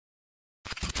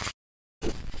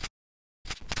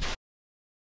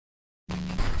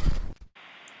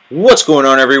What's going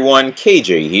on, everyone?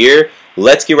 KJ here.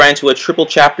 Let's get right into a triple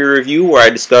chapter review where I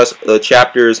discuss the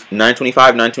chapters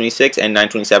 925, 926, and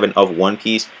 927 of One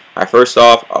Piece. First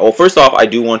off, I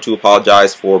do want to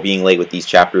apologize for being late with these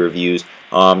chapter reviews.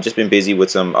 Just been busy with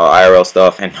some IRL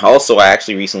stuff, and also I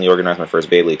actually recently organized my first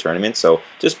Beyblade tournament, so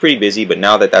just pretty busy. But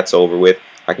now that that's over with,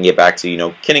 I can get back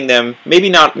to, kinning them. Maybe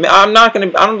not, I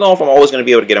don't know if I'm always going to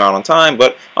be able to get them out on time,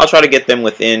 but I'll try to get them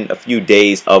within a few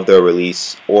days of their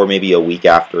release, or maybe a week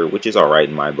after, which is alright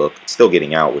in my book. It's still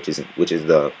getting out, which is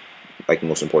the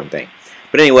most important thing.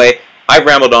 But anyway, I've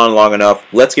rambled on long enough.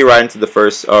 Let's get right into the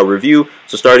first review.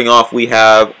 So starting off, we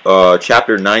have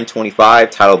chapter 925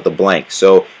 titled The Blank.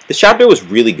 So this chapter was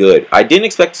really good. I didn't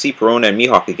expect to see Perona and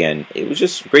Mihawk again. It was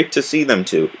just great to see them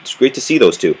two. It's great to see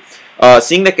those two.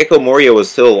 Seeing that Gecko Moria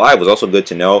was still alive was also good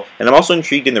to know, and I'm also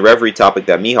intrigued in the Reverie topic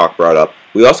that Mihawk brought up.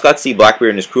 We also got to see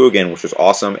Blackbeard and his crew again, which was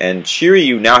awesome, and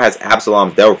Shiryu now has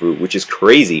Absalom's Devil Fruit, which is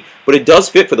crazy, but it does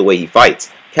fit for the way he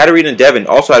fights. Katarina and Devin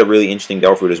also had a really interesting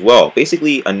Devil Fruit as well,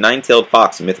 basically a nine-tailed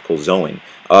fox in mythical Zoan.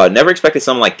 Never expected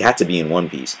something like that to be in One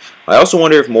Piece. I also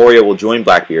wonder if Moria will join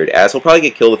Blackbeard, as he'll probably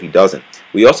get killed if he doesn't.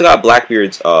 We also got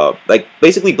Blackbeard's,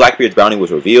 basically Blackbeard's bounty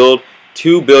was revealed.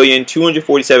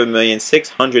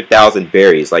 2,247,600,000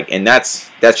 berries, and that's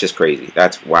just crazy.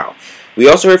 That's wow. We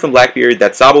also heard from Blackbeard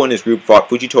that Sabo and his group fought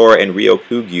Fujitora and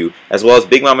Ryokugyu, as well as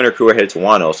Big Mom and her crew are headed to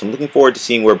Wano, so I'm looking forward to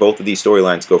seeing where both of these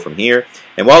storylines go from here.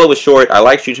 And while it was short, I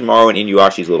liked Shutomaru and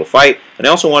Inuyashi's little fight, and I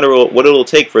also wonder what it'll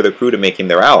take for the crew to make him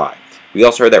their ally. We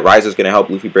also heard that Raizo's going to help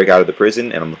Luffy break out of the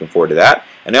prison, and I'm looking forward to that.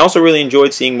 And I also really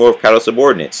enjoyed seeing more of Kaido's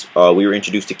subordinates. We were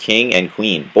introduced to King and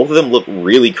Queen. Both of them look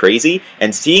really crazy,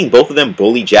 and seeing both of them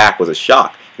bully Jack was a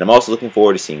shock. And I'm also looking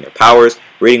forward to seeing their powers.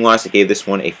 Rating-wise, I gave this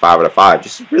one a 5 out of 5.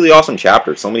 Just a really awesome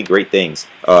chapter. So many great things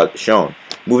shown.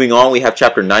 Moving on, we have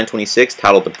chapter 926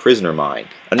 titled The Prisoner Mine.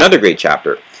 Another great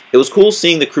chapter. It was cool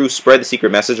seeing the crew spread the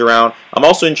secret message around. I'm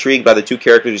also intrigued by the two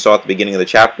characters we saw at the beginning of the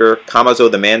chapter,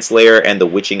 Kamazo the Manslayer and the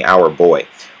Witching Hour Boy.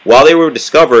 While they were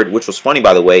discovered, which was funny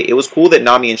by the way, it was cool that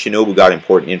Nami and Shinobu got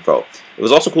important info. It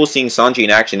was also cool seeing Sanji in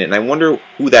action, and I wonder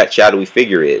who that shadowy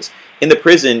figure is. In the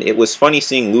prison, it was funny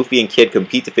seeing Luffy and Kid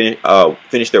compete to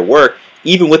finish their work,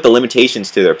 even with the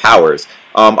limitations to their powers.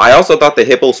 I also thought the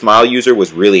Hippo Smile user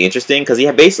was really interesting, because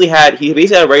he basically had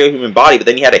a regular human body, but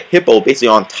then he had a hippo basically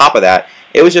on top of that.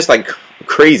 It was just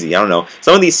crazy. I don't know.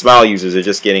 Some of these Smile users are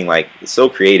just getting so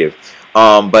creative.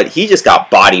 But he just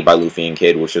got bodied by Luffy and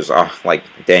Kid, which is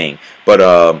dang. But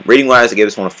rating wise, I gave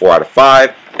this one a 4 out of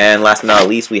 5. And last but not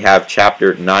least, we have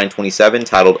chapter 927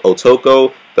 titled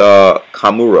Otoko the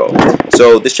Kamuro.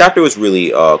 So this chapter was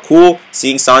really cool.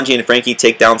 Seeing Sanji and Frankie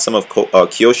take down some of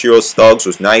Kyoshiro's thugs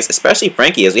was nice, especially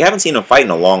Frankie, as we haven't seen him fight in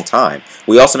a long time.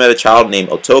 We also met a child named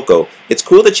Otoko. It's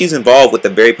cool that she's involved with the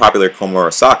very popular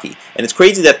Komurasaki. And it's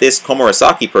crazy that this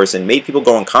Komurasaki person made people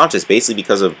go unconscious basically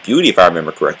because of beauty, if I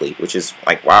remember correctly, which is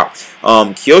wow.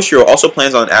 Kyoshiro also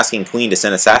plans on asking Queen to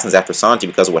send assassins after Sanji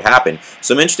because of what happened,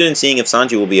 so I'm interested in seeing if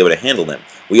Sanji will be able to handle them.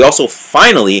 We also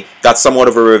finally got somewhat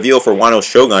of a reveal for Wano's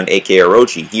Shogun, aka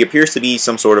Orochi. He appears to be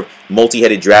some sort of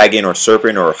multi-headed dragon or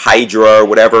serpent or hydra or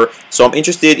whatever, so I'm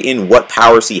interested in what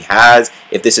powers he has,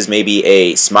 if this is maybe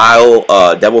a Smile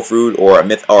Devil Fruit or a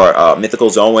mythical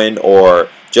Zoan or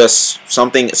just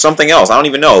something else. I don't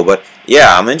even know, but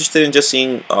yeah, I'm interested in just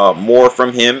seeing more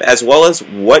from him, as well as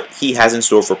what he has in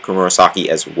store for Komurasaki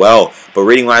as well. But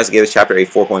rating-wise, I gave this chapter a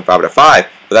 4.5 out of 5.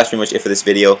 But that's pretty much it for this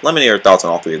video. Let me know your thoughts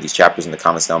on all three of these chapters in the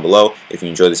comments down below. If you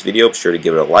enjoyed this video, be sure to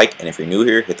give it a like. And if you're new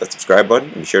here, hit that subscribe button.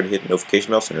 And be sure to hit the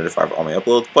notification bell so you're notified of all my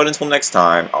uploads. But until next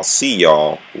time, I'll see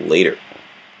y'all later.